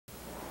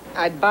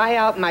I'd buy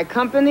out my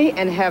company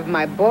and have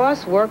my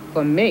boss work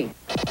for me.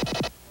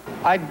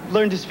 I'd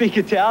learn to speak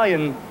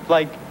Italian,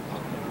 like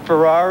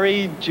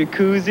Ferrari,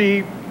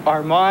 Jacuzzi,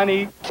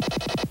 Armani.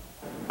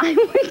 I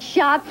would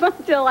shop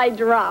until I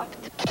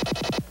dropped.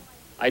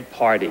 I'd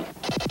party.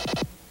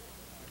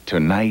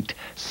 Tonight,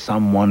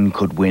 someone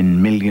could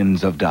win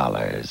millions of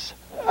dollars.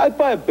 I'd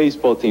buy a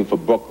baseball team for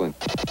Brooklyn.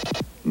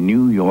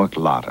 New York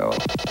Lotto.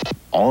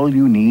 All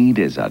you need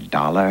is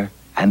 $1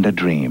 and a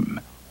dream.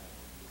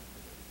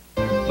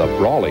 The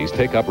Brawleys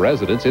take up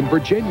residence in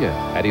Virginia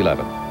at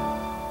 11.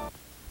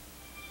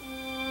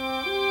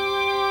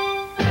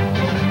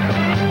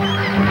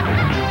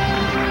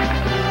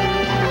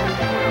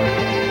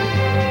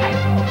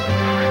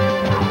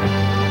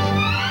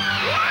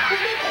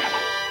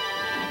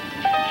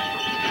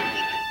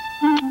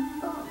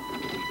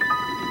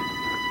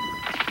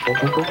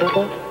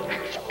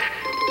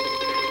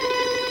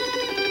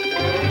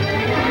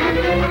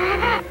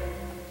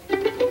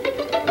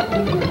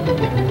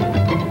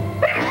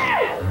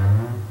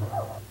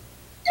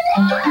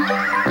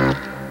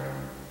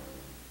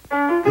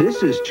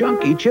 This is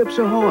Chunky Chips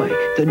Ahoy,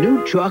 the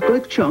new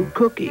chocolate chunk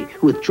cookie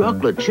with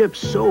chocolate chips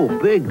so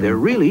big they're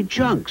really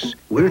chunks.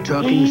 We're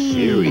talking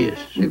serious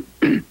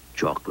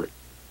chocolate.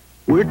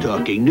 We're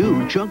talking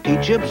new Chunky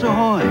Chips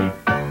Ahoy.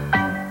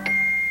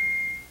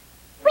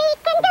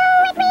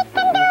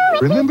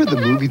 Remember the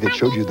movie that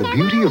showed you the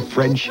beauty of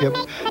friendship?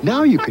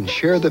 Now you can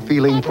share the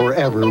feeling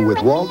forever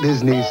with Walt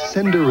Disney's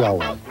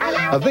Cinderella.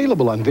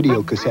 Available on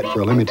video cassette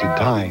for a limited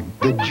time,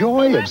 the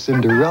joy of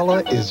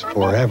Cinderella is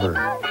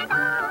forever.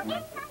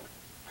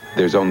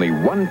 There's only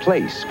one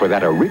place for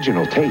that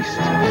original taste.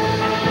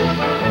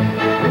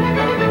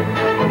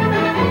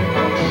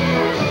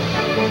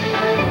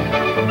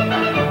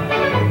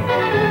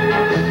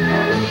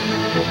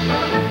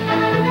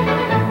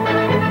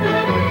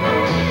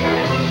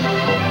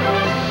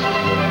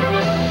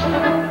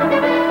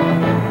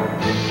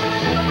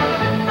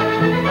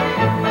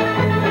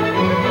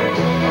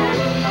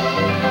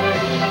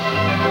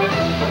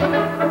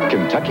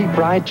 Kentucky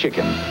Fried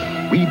Chicken.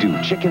 We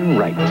do chicken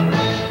right.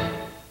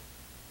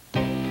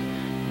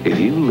 If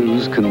you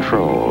lose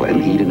control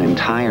and eat an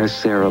entire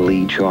Sara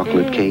Lee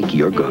chocolate cake,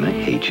 you're gonna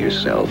hate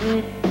yourself.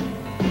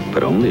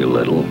 But only a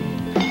little.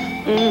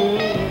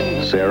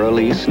 Sara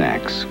Lee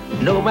Snacks.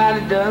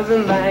 Nobody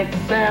doesn't like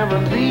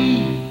Sara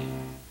Lee.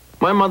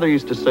 My mother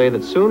used to say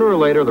that sooner or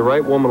later the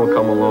right woman will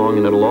come along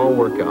and it'll all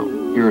work out.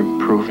 You're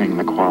improving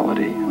the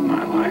quality of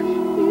my life.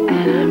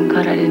 And I'm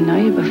glad I didn't know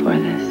you before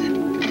this.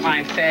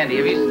 Fine,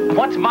 Sandy.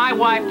 What's my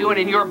wife doing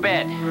in your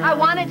bed? I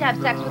wanted to have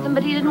sex with him,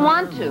 but he didn't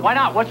want to. Why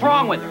not? What's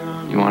wrong with her?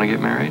 You want to get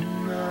married?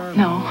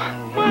 No.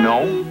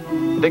 No?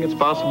 You think it's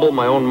possible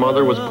my own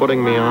mother was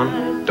putting me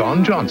on?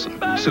 Don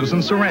Johnson, Susan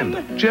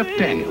Sarandon, Jeff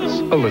Daniels,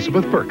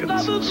 Elizabeth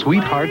Perkins,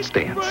 Sweetheart's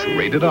Dance,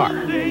 rated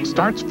R.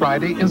 Starts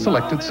Friday in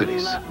selected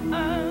cities.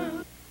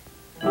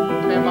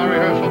 My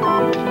rehearsal.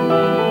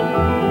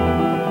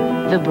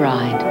 The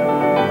Bride,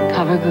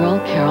 cover girl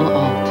Carol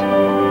Alt.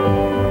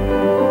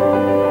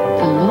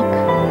 The look,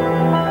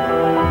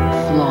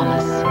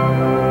 flawless.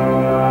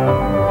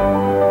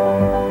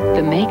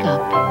 The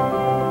makeup,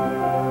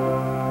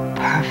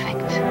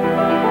 perfect.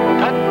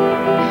 Cut.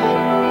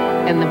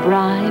 And the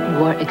bride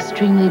wore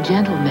extremely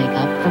gentle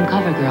makeup from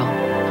CoverGirl.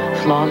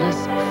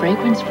 Flawless,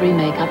 fragrance-free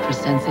makeup for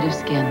sensitive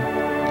skin.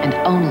 And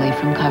only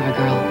from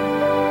CoverGirl.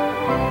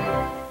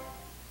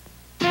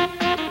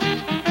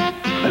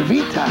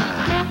 Velveeta.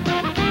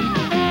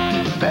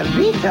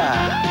 Velveeta.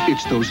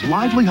 It's those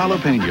lively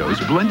jalapenos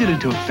blended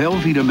into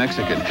Velveeta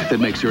Mexican that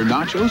makes your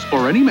nachos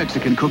or any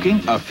Mexican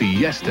cooking a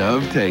fiesta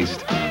of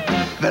taste.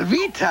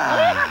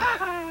 Velveeta.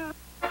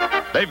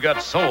 They've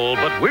got soul,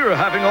 but we're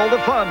having all the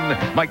fun.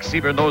 Mike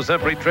Sieber knows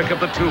every trick of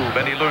the tube,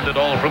 and he learned it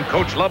all from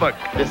Coach Lubbock.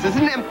 This is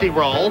an empty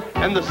roll,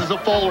 and this is a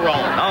full roll.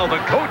 Now the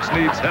coach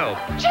needs help.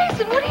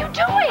 Jason, what are you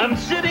doing? I'm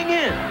sitting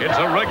in. It's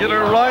a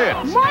regular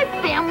riot. My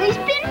family's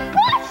been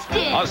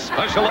busted. A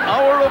special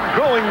hour of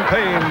growing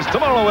pains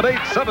tomorrow at 8,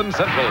 7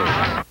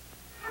 Central.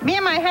 Me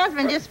and my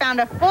husband just found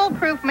a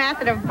foolproof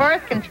method of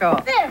birth control.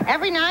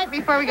 Every night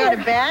before we go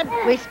to bed,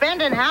 we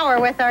spend an hour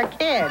with our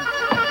kids.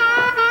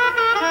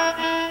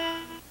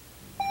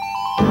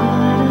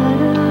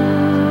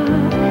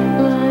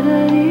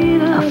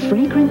 A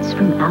fragrance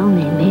from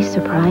Almay may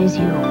surprise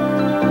you.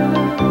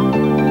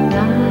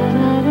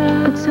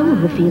 But so will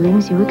the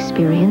feelings you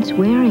experience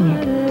wearing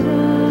it.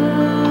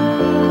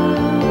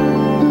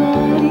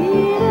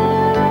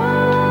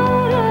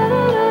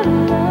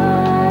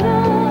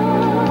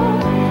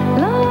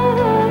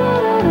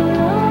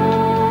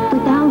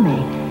 With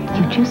Almay,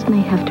 you just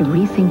may have to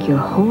rethink your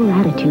whole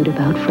attitude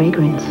about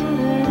fragrance.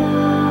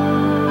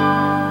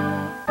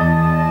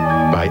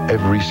 By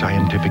every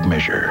scientific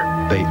measure,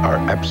 they are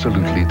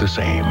absolutely the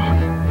same.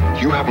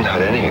 You haven't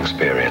had any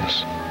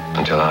experience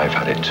until I've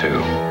had it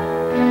too.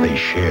 They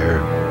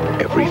share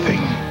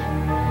everything.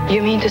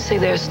 You mean to say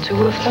there's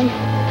two of them?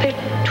 They're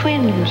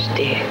twins,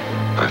 dear.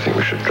 I think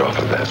we should drop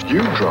her there.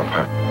 You drop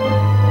her.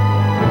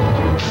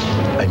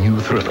 A new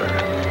thriller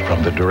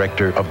from the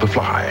director of The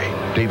Fly,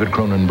 David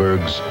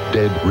Cronenberg's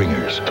Dead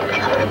Ringers.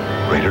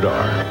 Rated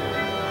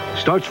R.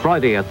 Starts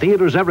Friday at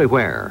theaters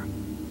everywhere.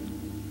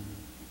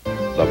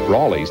 The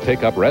Brawleys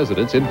take up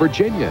residence in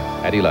Virginia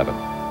at 11.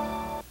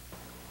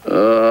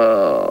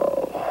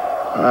 Oh,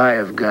 I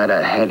have got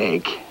a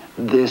headache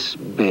this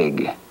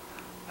big. It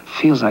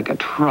feels like a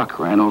truck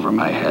ran over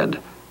my head.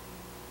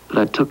 But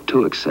I took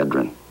 2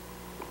 Excedrin.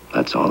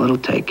 That's all it'll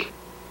take.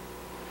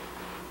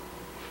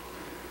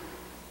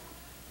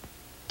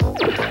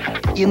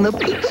 In the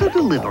pizza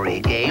delivery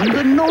game,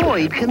 the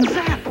Noid can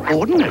zap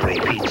ordinary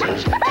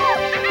pizzas.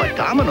 But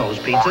Domino's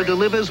Pizza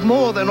delivers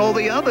more than all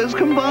the others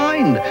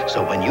combined.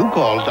 So when you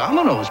call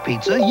Domino's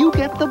Pizza, you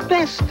get the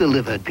best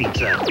delivered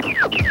pizza.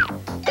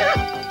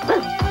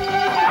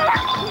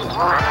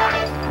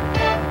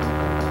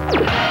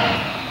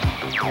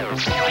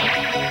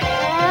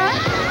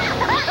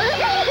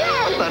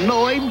 The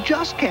Noid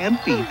just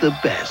can't beat the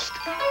best.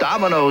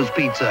 Domino's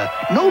Pizza.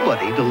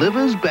 Nobody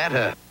delivers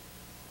better.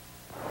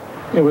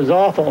 It was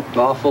awful.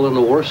 Awful in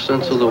the worst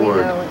sense of the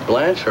word.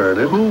 Blanche heard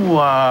it. Who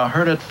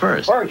heard it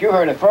first? Bert, you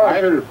heard it first.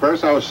 I heard it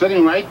first. I was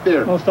sitting right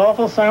there. Most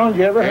awful sound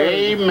you ever heard.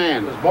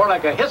 Amen. It was more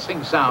like a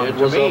hissing sound It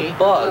to was me. a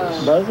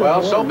buzz.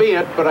 Well, so be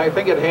it, but I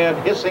think it had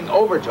hissing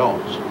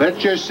overtones. Let's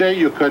just say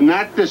you could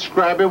not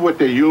describe it with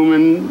the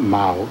human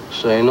mouth.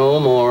 Say no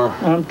more.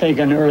 I'm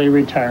taking early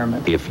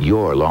retirement. If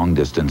your long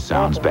distance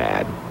sounds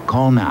bad,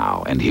 call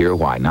now and hear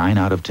why 9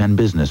 out of 10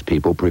 business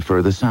people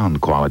prefer the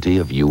sound quality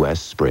of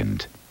U.S.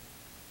 Sprint.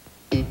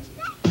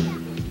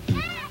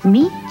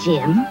 Meet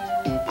Jim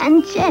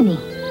and Jenny.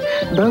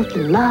 Both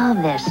love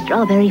their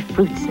strawberry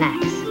fruit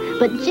snacks,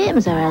 but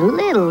Jim's are a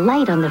little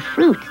light on the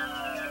fruit.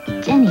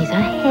 Jenny's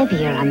are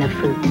heavier on the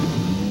fruit.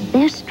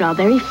 They're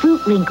strawberry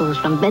fruit wrinkles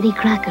from Betty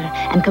Crocker,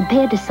 and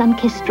compared to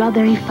Sunkist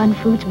Strawberry Fun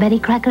Foods, Betty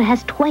Crocker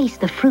has twice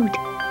the fruit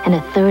and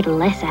a third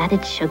less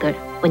added sugar.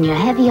 When you're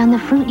heavy on the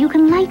fruit, you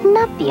can lighten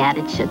up the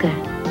added sugar.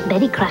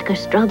 Betty Crocker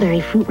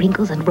Strawberry Fruit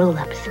Wrinkles and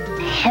Roll-Ups.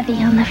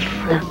 Heavy on the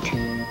fruit.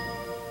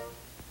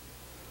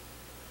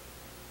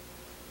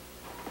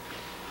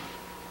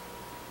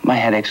 My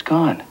headache's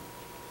gone.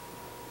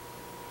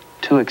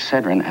 2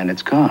 Excedrin and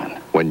it's gone.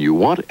 When you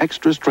want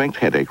extra strength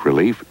headache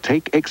relief,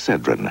 take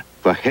Excedrin,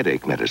 the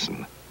headache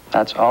medicine.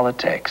 That's all it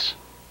takes.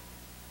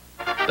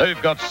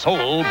 They've got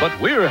soul, but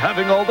we're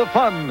having all the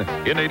fun.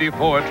 In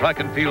 '84, track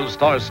and field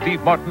star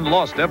Steve Martin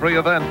lost every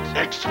event.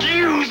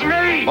 Excuse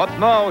me! But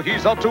now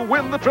he's out to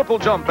win the triple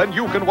jump, and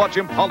you can watch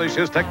him polish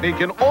his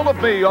technique in All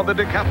of Me on the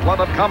Decathlon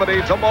of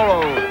Comedy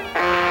tomorrow.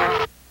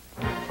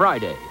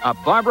 Friday, a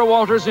Barbara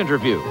Walters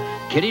interview.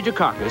 Kitty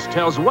Dukakis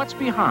tells what's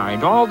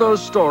behind all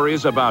those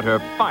stories about her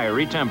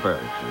fiery temper.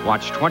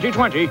 Watch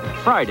 2020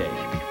 Friday.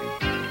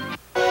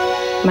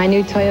 My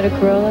new Toyota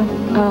Corolla?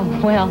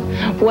 Oh, well,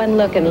 one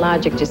look and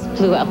logic just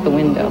flew out the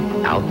window.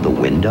 Out the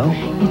window?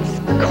 It's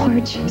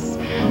gorgeous.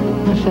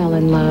 I fell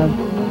in love.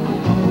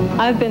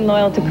 I've been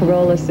loyal to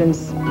Corolla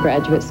since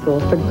graduate school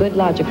for good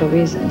logical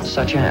reasons.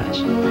 Such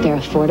as? They're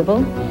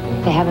affordable,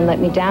 they haven't let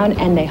me down,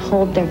 and they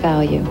hold their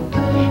value.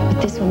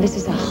 But this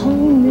is a whole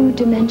new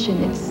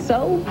dimension. It's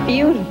so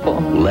beautiful.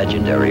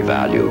 Legendary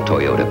value,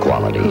 Toyota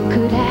quality. Who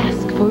could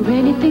ask for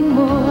anything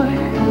more?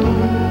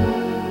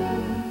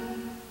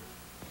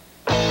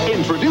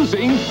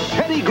 Introducing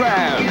Teddy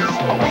Grahams.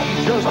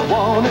 We just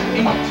want to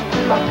eat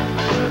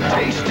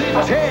tasty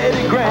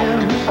Teddy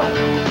Grahams.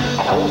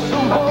 A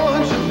wholesome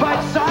bunch of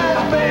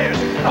bite-sized bears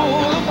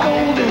full of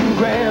golden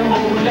graham.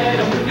 Oh, let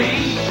them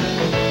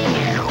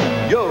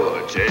be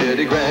your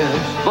Teddy Grahams.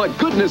 The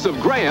goodness of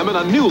graham in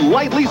a new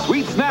lightly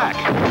sweet snack.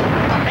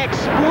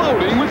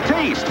 Exploding with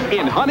taste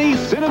in honey,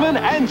 cinnamon,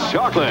 and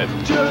chocolate.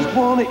 Just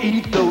want to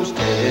eat those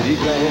Teddy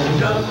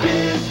Grahams.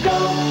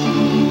 Nabisco.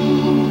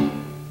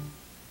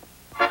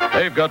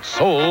 They've got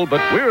soul,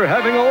 but we're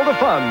having all the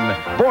fun.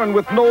 Born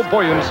with no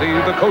buoyancy,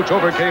 the coach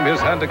overcame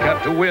his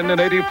handicap to win in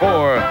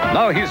 '84.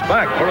 Now he's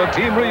back for a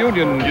team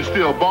reunion. You're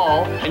still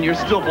bald, and you're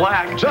still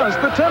black.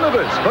 Just the 10 of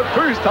us. But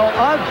first, how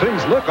odd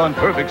things look on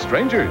Perfect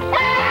Strangers.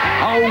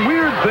 How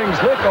weird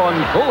things look on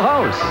Full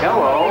House.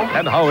 Hello.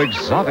 And how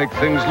exotic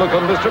things look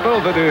on Mr.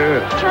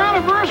 Belvedere. It's our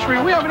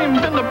anniversary. We haven't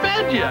even been to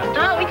bed yet.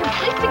 Oh, we can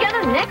sleep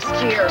together next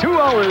year. 2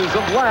 hours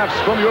of laughs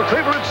from your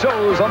favorite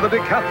shows on the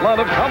Decathlon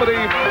of Comedy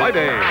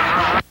Friday.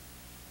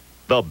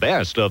 The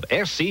best of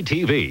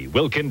SCTV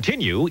will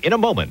continue in a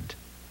moment.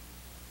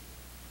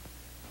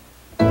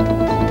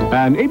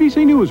 An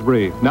ABC News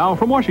Brief. Now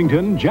from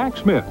Washington, Jack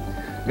Smith.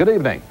 Good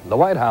evening. The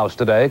White House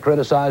today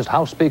criticized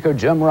House Speaker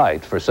Jim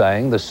Wright for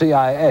saying the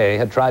CIA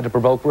had tried to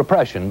provoke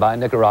repression by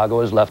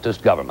Nicaragua's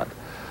leftist government.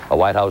 A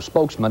White House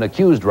spokesman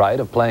accused Wright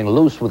of playing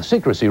loose with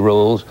secrecy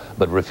rules,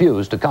 but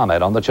refused to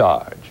comment on the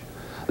charge.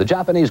 The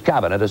Japanese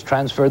cabinet has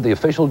transferred the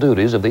official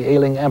duties of the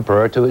ailing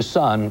emperor to his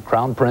son,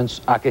 Crown Prince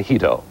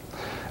Akihito.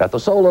 At the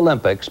Seoul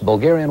Olympics,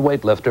 Bulgarian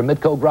weightlifter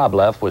Mitko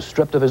Grablev was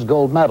stripped of his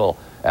gold medal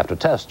after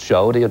tests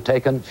showed he had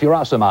taken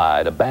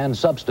furosemide, a banned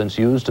substance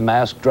used to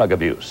mask drug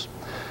abuse.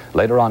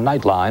 Later on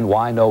Nightline,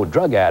 why no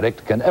drug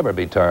addict can ever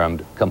be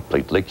termed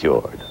completely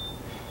cured.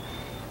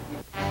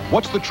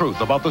 What's the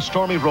truth about the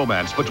stormy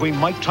romance between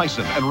Mike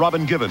Tyson and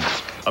Robin Givens?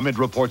 Amid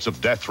reports of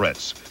death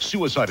threats,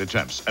 suicide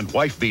attempts, and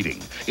wife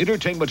beating,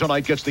 Entertainment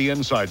Tonight gets the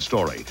inside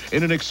story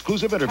in an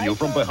exclusive interview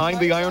from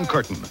behind the Iron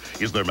Curtain.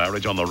 Is their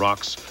marriage on the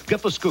rocks?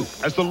 Get the scoop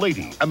as the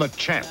lady and the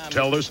champ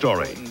tell their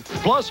story.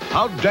 Plus,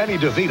 how'd Danny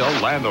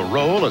DeVito land the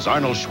role as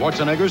Arnold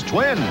Schwarzenegger's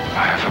twin?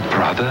 I have a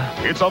brother.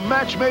 It's a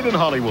match made in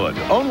Hollywood,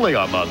 only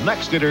on the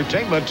next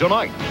Entertainment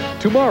Tonight.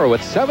 Tomorrow at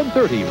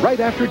 7:30,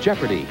 right after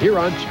Jeopardy, here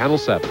on Channel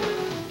 7.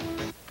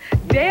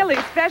 Daily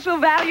special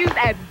values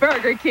at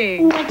Burger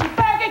King. Went to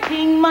Burger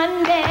King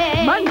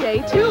Monday.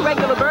 Monday, 2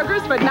 regular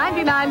burgers for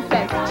 99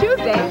 cents.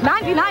 Tuesday,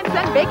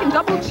 99-cent bacon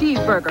double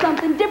cheeseburger.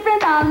 Something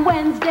different on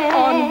Wednesday.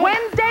 On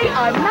Wednesday,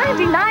 a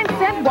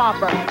 99-cent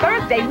Whopper.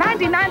 Thursday,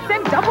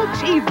 99-cent double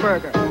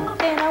cheeseburger.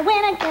 Then I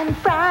went again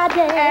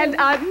Friday. And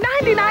a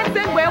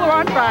 99-cent Whaler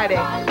on Friday.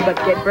 But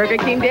get Burger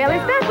King daily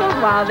specials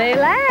while they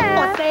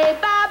last. Or say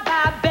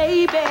bye-bye,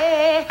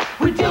 baby.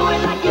 We do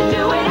it like you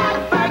do it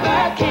at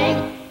Burger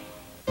King.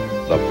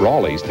 The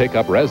Brawleys take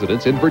up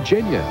residence in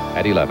Virginia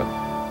at 11.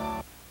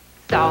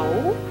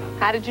 So,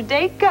 how did your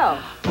date go?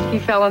 He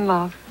fell in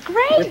love.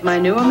 Great. With my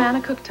new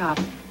Amana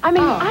cooktop. I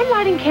mean, I'm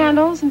lighting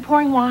candles and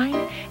pouring wine,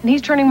 and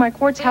he's turning my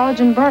quartz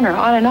halogen burner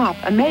on and off,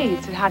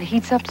 amazed at how it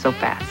heats up so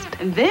fast.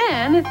 And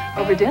then,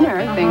 over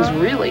dinner, things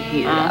really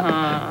heated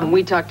up. And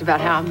we talked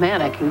about how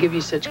Amana can give you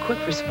such quick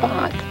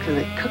response because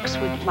it cooks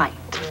with light.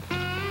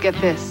 Get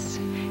this.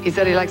 He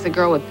said he likes a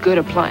girl with good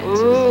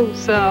appliances. Ooh,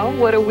 so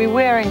what are we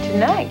wearing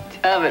tonight?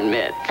 Oven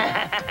mitt.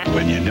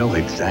 When you know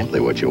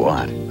exactly what you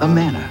want,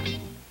 Amana.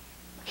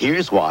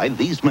 Here's why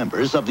these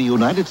members of the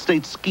United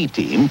States ski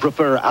team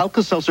prefer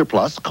Alka-Seltzer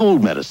Plus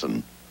cold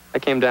medicine. I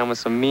came down with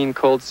some mean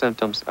cold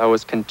symptoms. I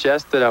was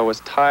congested, I was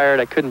tired,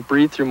 I couldn't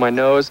breathe through my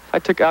nose. I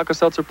took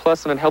Alka-Seltzer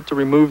Plus and it helped to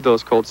remove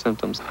those cold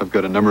symptoms. I've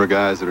got a number of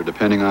guys that are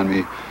depending on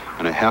me,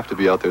 and I have to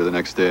be out there the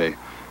next day.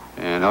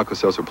 And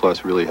Alka-Seltzer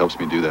Plus really helps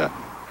me do that.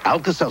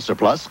 Alka-Seltzer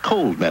Plus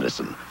cold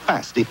medicine.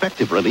 Fast,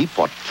 effective relief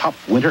for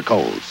tough winter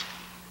colds.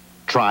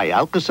 Try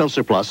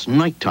Alka-Seltzer Plus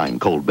nighttime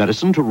cold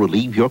medicine to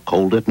relieve your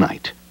cold at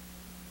night.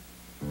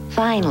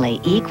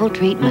 Finally, equal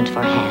treatment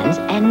for hands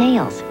and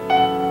nails.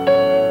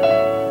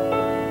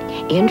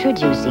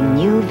 Introducing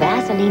new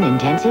Vaseline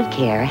Intensive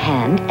Care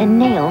Hand and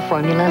Nail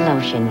Formula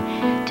Lotion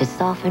to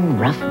soften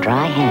rough,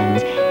 dry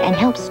hands and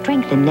help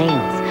strengthen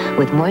nails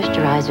with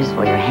moisturizers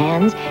for your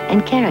hands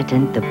and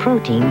keratin, the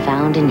protein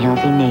found in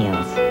healthy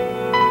nails.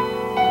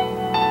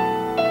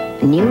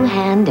 New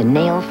hand and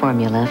nail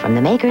formula from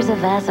the makers of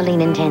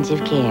Vaseline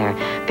Intensive Care,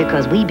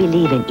 because we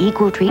believe in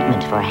equal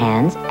treatment for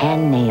hands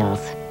and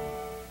nails.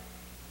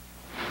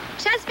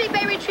 Chesapeake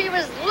Bay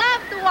Retrievers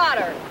love the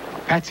water.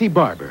 Patsy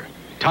Barber,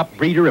 top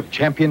breeder of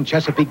champion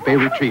Chesapeake Bay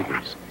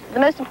Retrievers. The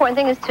most important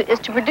thing is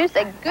to produce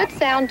a good,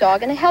 sound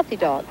dog and a healthy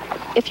dog.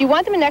 If you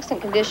want them in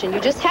excellent condition, you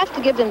just have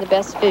to give them the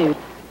best food.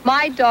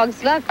 My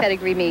dogs love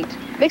pedigree meat.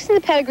 Mixing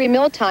the pedigree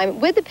mealtime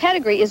with the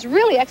pedigree is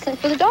really excellent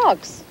for the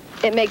dogs.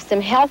 It makes them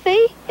healthy,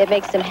 it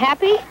makes them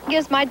happy,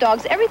 gives my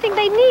dogs everything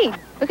they need.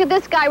 Look at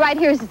this guy right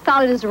here, he's as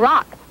solid as a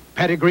rock.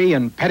 Pedigree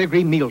and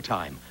pedigree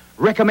mealtime,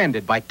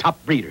 recommended by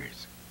top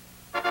breeders.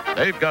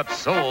 They've got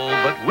soul,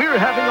 but we're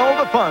having all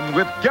the fun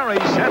with Gary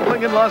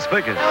Shandling in Las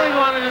Vegas. I always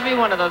wanted to be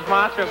one of those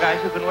macho guys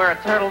who can wear a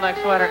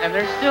turtleneck sweater and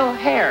there's still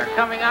hair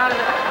coming out of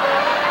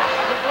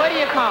it. What do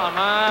you call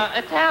them,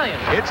 Italian?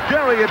 It's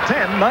Gary at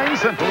 10, 9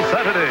 Central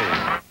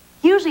Saturday.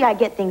 Usually I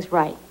get things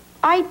right.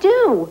 I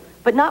do,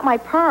 but not my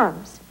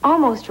perms.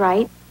 Almost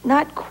right,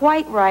 not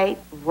quite right,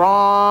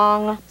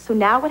 wrong. So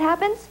now what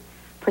happens?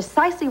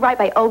 Precisely right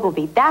by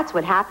Ogilvy, that's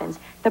what happens.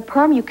 The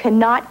perm you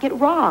cannot get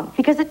wrong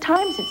because it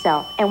times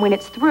itself, and when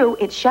it's through,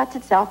 it shuts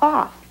itself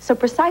off. So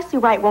Precisely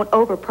Right won't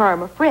over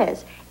perm or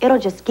frizz. It'll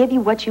just give you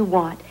what you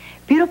want.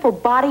 Beautiful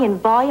body and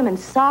volume and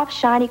soft,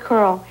 shiny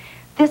curl.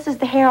 This is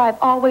the hair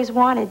I've always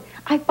wanted.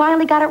 I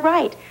finally got it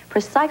right.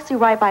 Precisely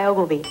Right by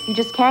Ogilvy. You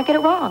just can't get it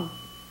wrong.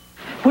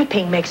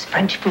 Whipping makes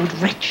French food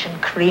rich and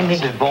creamy.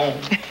 C'est bon.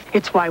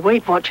 It's why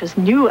Weight Watchers'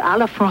 new à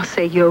la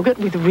Francais yogurt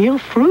with real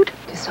fruit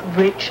is so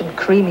rich and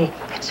creamy.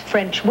 It's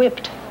French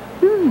whipped.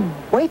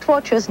 Weight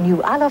Watchers' new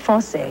à la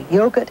Francais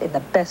yogurt in the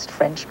best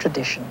French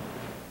tradition.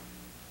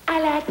 I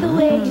like the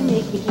way you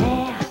make me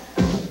laugh.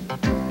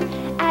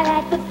 I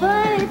like the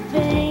funny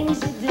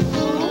things you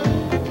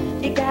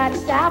do. You got a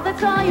style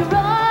that's all your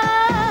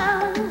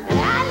own. And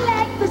I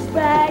like the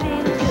Sprite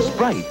in you.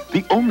 Sprite,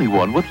 the only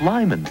one with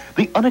Lyman,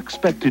 the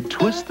unexpected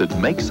twist that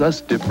makes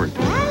us different.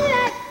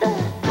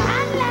 I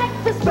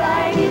like the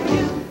Sprite in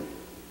you.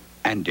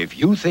 And if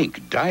you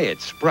think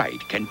Diet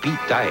Sprite can beat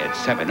Diet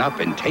 7-Up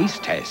in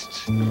taste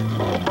tests,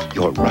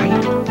 you're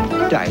right.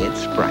 Diet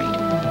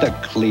Sprite, the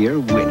clear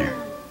winner.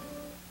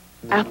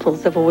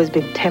 Apples have always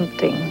been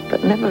tempting,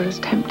 but never as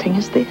tempting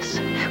as this.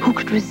 Who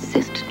could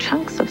resist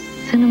chunks of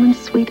cinnamon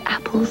sweet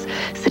apples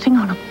sitting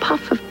on a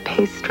puff of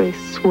pastry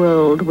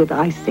swirled with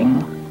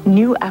icing?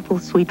 New apple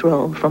sweet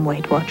roll from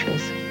Weight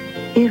Watchers.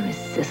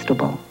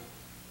 Irresistible.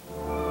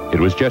 It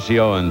was Jesse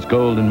Owens'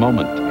 golden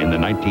moment in the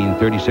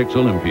 1936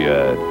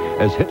 Olympiad,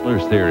 as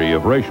Hitler's theory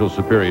of racial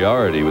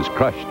superiority was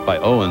crushed by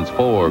Owens'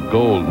 4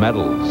 gold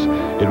medals.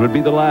 It would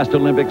be the last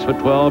Olympics for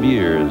 12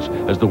 years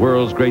as the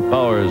world's great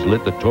powers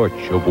lit the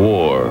torch of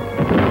war.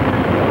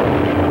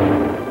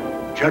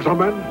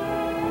 Gentlemen,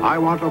 I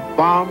want to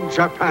bomb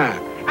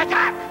Japan.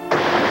 Attack!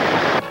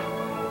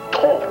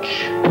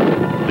 Torch.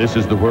 This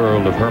is the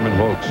world of Herman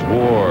Wouk's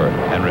War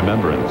and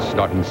Remembrance,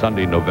 starting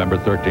Sunday, November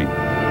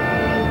 13th.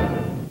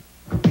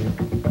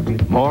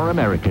 More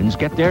Americans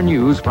get their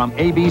news from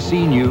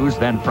ABC News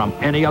than from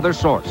any other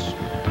source.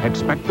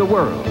 Expect the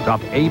world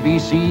of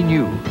ABC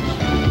News.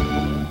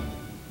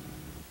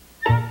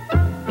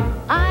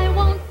 I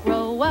won't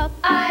grow up.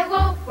 I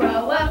won't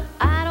grow up.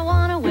 I don't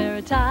want to wear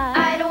a tie.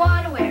 I don't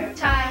want to wear a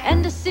tie.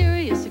 And a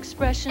serious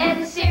expression.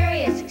 And a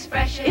serious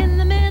expression. In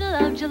the middle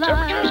of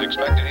July. Temperatures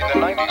expected in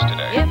the 90s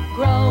today. If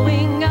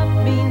growing up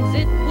means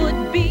it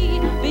would be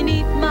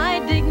beneath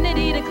my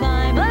dignity to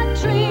climb a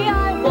tree,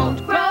 I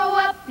won't grow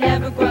up.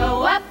 Never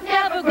grow up.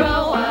 Never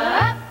grow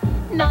up.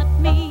 Not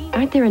me.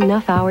 Aren't there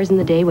enough hours in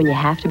the day when you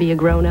have to be a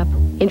grown-up?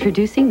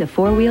 Introducing the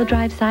 4-wheel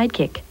drive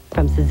Sidekick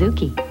from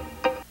Suzuki.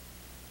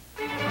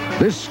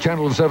 This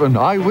Channel 7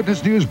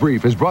 Eyewitness News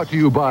Brief is brought to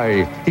you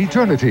by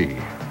Eternity.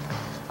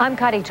 I'm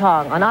Katie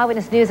Tong. On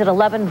Eyewitness News at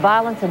 11,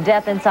 violence and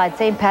death inside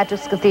St.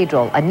 Patrick's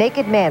Cathedral. A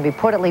naked man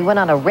reportedly went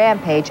on a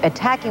rampage,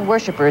 attacking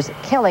worshippers,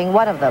 killing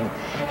one of them.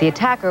 The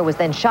attacker was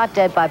then shot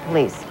dead by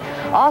police.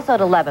 Also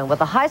at 11, with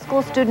a high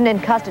school student in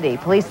custody,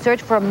 police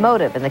search for a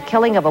motive in the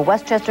killing of a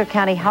Westchester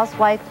County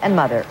housewife and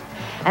mother.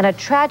 And a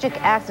tragic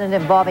accident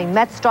involving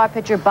Mets star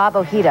pitcher Bob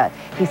Ojeda.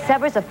 He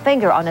severs a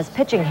finger on his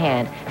pitching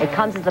hand. It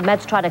comes as the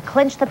Mets try to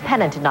clinch the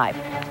pennant tonight.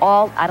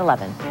 All at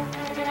 11.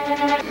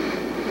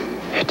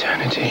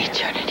 Eternity.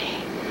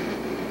 Eternity.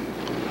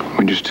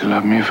 Would you still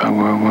love me if I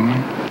were a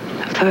woman?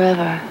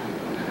 Forever.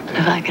 And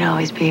if I could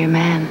always be your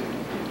man.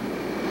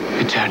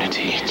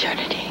 Eternity.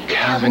 Eternity.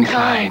 Calvin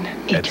Klein.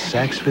 At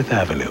Saks Fifth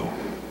Avenue.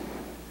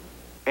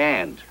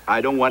 And I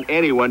don't want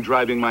anyone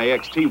driving my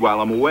XT while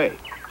I'm away.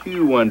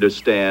 You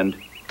understand?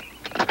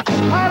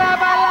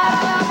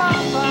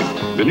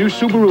 The new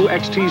Subaru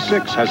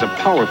XT6 has a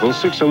powerful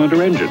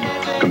 6-cylinder engine,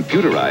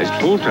 computerized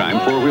full-time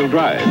 4-wheel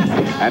drive,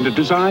 and a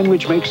design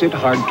which makes it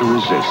hard to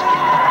resist.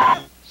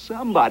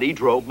 Somebody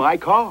drove my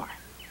car.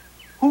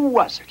 Who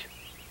was it?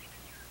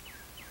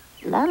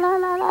 La la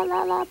la la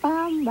la la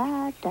bam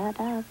ba da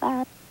da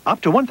ba.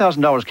 Up to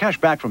 $1,000 cash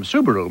back from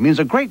Subaru means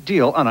a great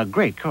deal on a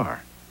great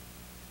car.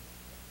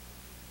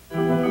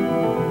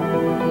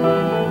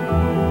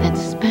 That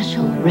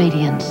special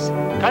radiance.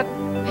 Cut.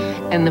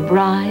 And the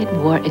bride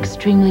wore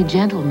extremely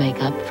gentle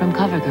makeup from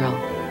CoverGirl.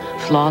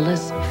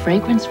 Flawless,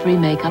 fragrance-free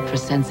makeup for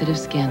sensitive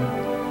skin.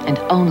 And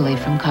only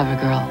from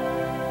CoverGirl.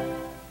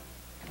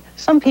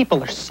 Some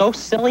people are so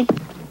silly.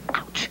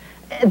 Ouch.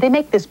 They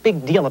make this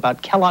big deal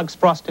about Kellogg's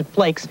Frosted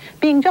Flakes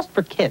being just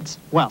for kids.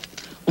 Well,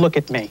 look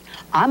at me.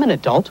 I'm an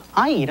adult.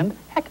 I eat them.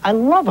 Heck, I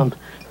love them.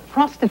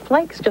 Frosted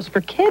Flakes just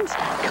for kids?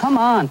 Come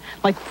on.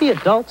 Like we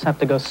adults have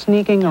to go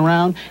sneaking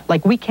around.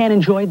 Like we can't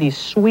enjoy these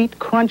sweet,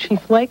 crunchy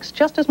flakes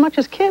just as much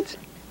as kids.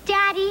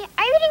 Daddy,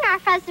 are you eating our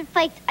Frosted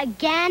Flakes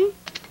again?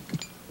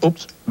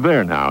 Oops.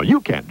 There now,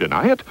 you can't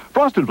deny it.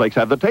 Frosted Flakes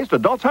have the taste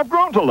adults have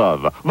grown to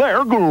love.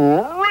 They're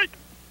great.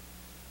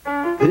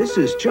 This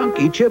is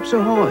Chunky Chips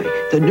Ahoy,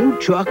 the new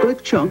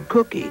chocolate chunk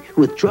cookie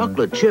with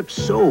chocolate chips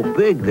so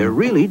big they're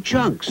really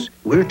chunks.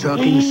 We're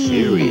talking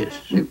serious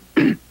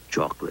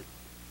chocolate.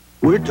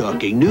 We're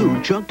talking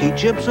new Chunky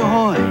Chips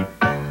Ahoy.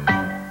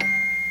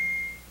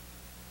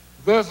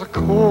 There's a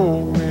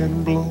cold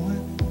wind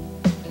blowing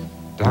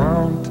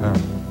downtown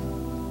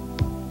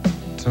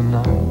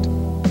tonight.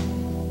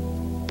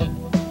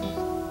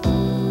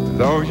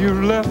 Though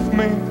you left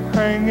me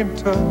hanging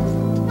tough,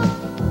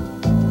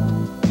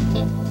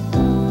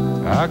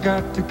 I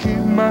got to keep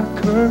my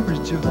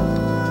courage up.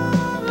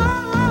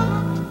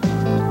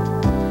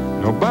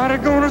 Nobody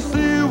gonna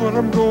see what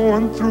I'm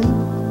going through.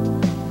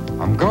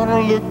 I'm gonna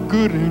look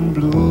good in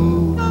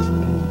blue.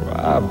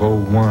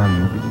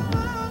 501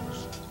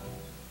 blues.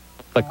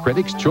 The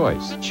Critics'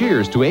 Choice.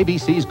 Cheers to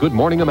ABC's Good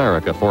Morning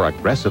America for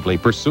aggressively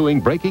pursuing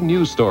breaking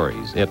news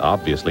stories. It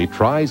obviously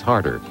tries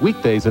harder.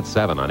 Weekdays at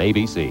 7 on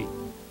ABC.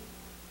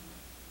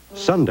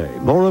 Sunday,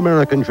 more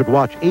Americans should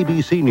watch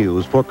ABC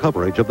News for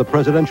coverage of the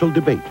presidential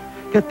debate.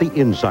 Get the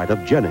insight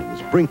of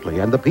Jennings, Brinkley,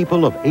 and the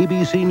people of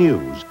ABC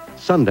News.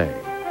 Sunday.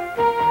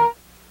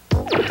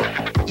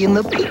 In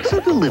the pizza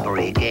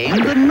delivery game,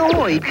 the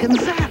Noid can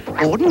zap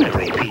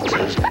ordinary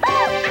pizzas.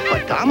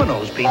 But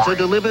Domino's Pizza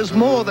delivers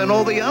more than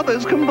all the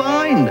others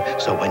combined.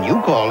 So when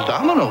you call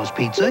Domino's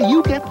Pizza,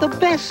 you get the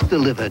best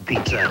delivered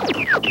pizza.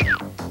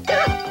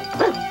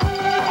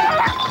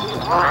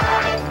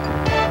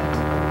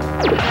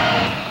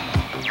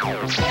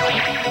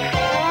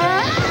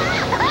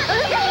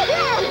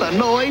 The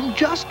Noid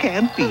just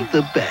can't beat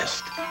the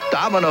best.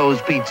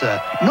 Domino's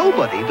Pizza.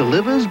 Nobody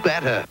delivers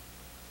better.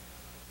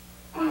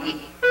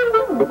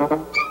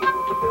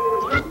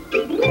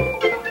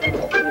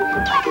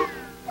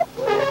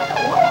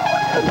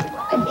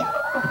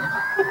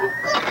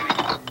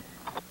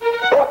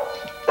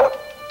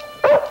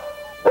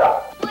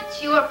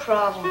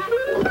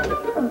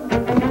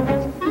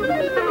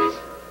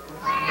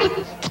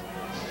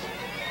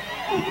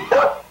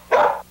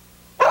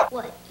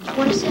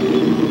 Want to sit?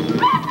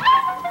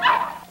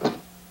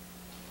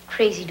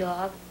 Crazy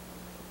dog.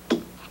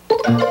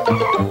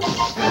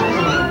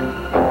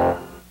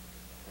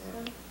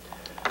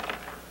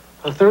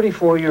 A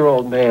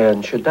 34-year-old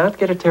man should not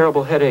get a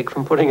terrible headache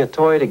from putting a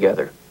toy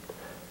together.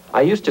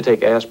 I used to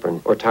take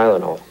aspirin or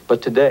Tylenol,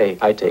 but today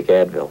I take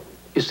Advil.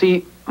 You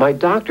see, my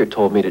doctor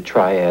told me to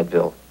try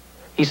Advil.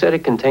 He said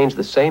it contains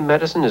the same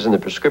medicine as in the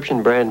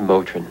prescription brand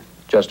Motrin.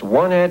 Just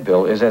one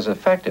Advil is as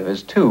effective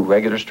as 2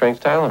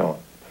 regular-strength Tylenol.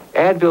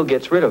 Advil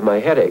gets rid of my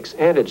headaches,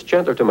 and it's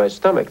gentler to my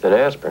stomach than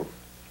aspirin.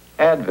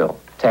 Advil,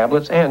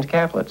 tablets and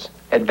caplets.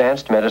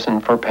 Advanced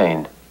medicine for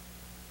pain.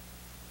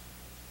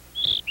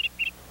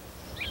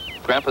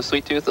 Grandpa's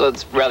sweet tooth, well,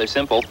 it's rather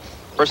simple.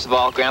 First of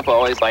all, Grandpa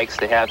always likes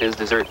to have his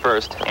dessert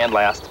first and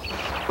last.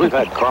 We've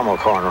had caramel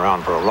corn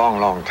around for a long,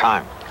 long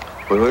time.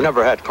 But we've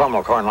never had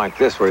caramel corn like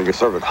this where you can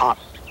serve it hot.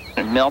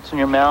 It melts in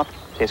your mouth.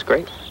 Tastes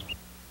great.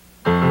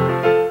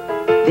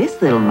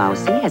 This little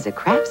mousie has a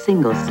Kraft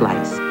single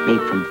slice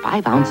made from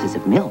 5 ounces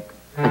of milk.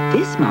 But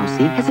this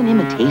mousie has an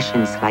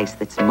imitation slice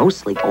that's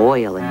mostly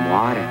oil and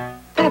water.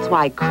 That's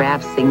why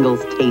Kraft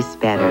singles taste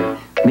better.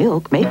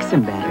 Milk makes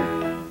them better.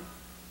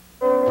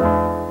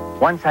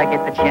 Once I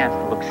get the chance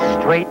to look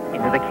straight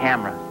into the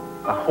camera,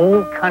 the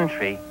whole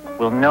country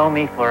will know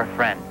me for a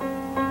friend.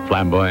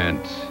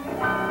 Flamboyant.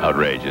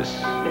 Outrageous.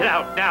 Get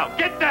out now!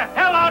 Get the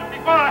hell out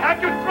before I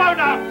have you thrown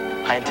out!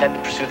 I intend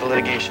to pursue the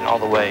litigation all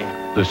the way.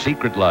 The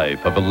Secret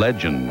Life of a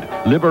Legend.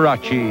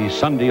 Liberace,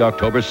 Sunday,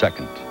 October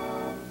 2nd.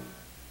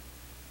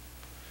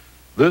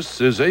 This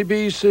is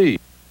ABC.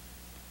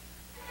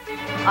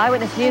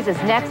 Eyewitness News is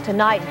next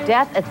tonight.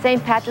 Death at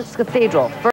St. Patrick's Cathedral.